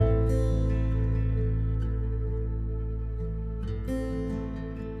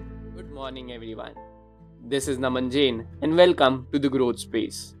morning, everyone. This is Naman Jain, and welcome to the Growth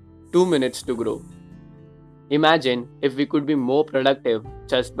Space. 2 minutes to grow. Imagine if we could be more productive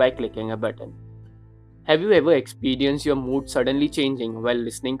just by clicking a button. Have you ever experienced your mood suddenly changing while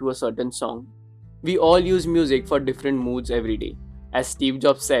listening to a certain song? We all use music for different moods every day. As Steve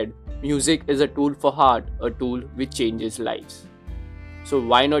Jobs said, music is a tool for heart, a tool which changes lives. So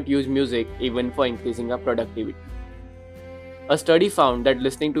why not use music even for increasing our productivity? A study found that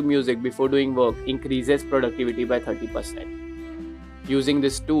listening to music before doing work increases productivity by 30%. Using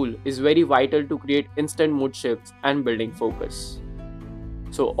this tool is very vital to create instant mood shifts and building focus.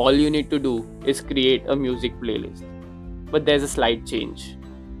 So all you need to do is create a music playlist. But there's a slight change.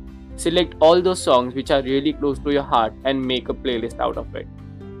 Select all those songs which are really close to your heart and make a playlist out of it.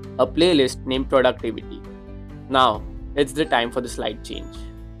 A playlist named Productivity. Now, it's the time for the slight change.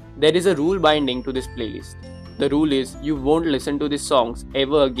 There is a rule binding to this playlist. The rule is you won't listen to these songs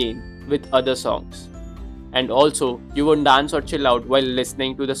ever again with other songs. And also, you won't dance or chill out while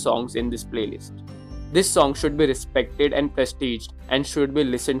listening to the songs in this playlist. This song should be respected and prestiged and should be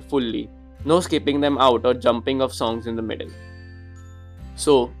listened fully. No skipping them out or jumping of songs in the middle.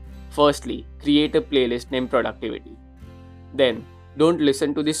 So, firstly, create a playlist named Productivity. Then, don't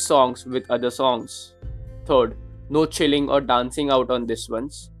listen to these songs with other songs. Third, no chilling or dancing out on these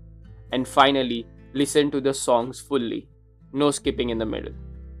ones. And finally, listen to the songs fully. No skipping in the middle.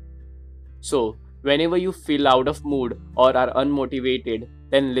 So, whenever you feel out of mood or are unmotivated,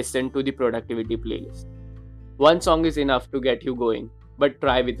 then listen to the productivity playlist. One song is enough to get you going, but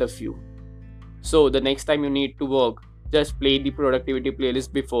try with a few. So, the next time you need to work, just play the productivity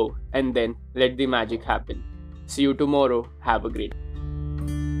playlist before and then let the magic happen. See you tomorrow. Have a great day.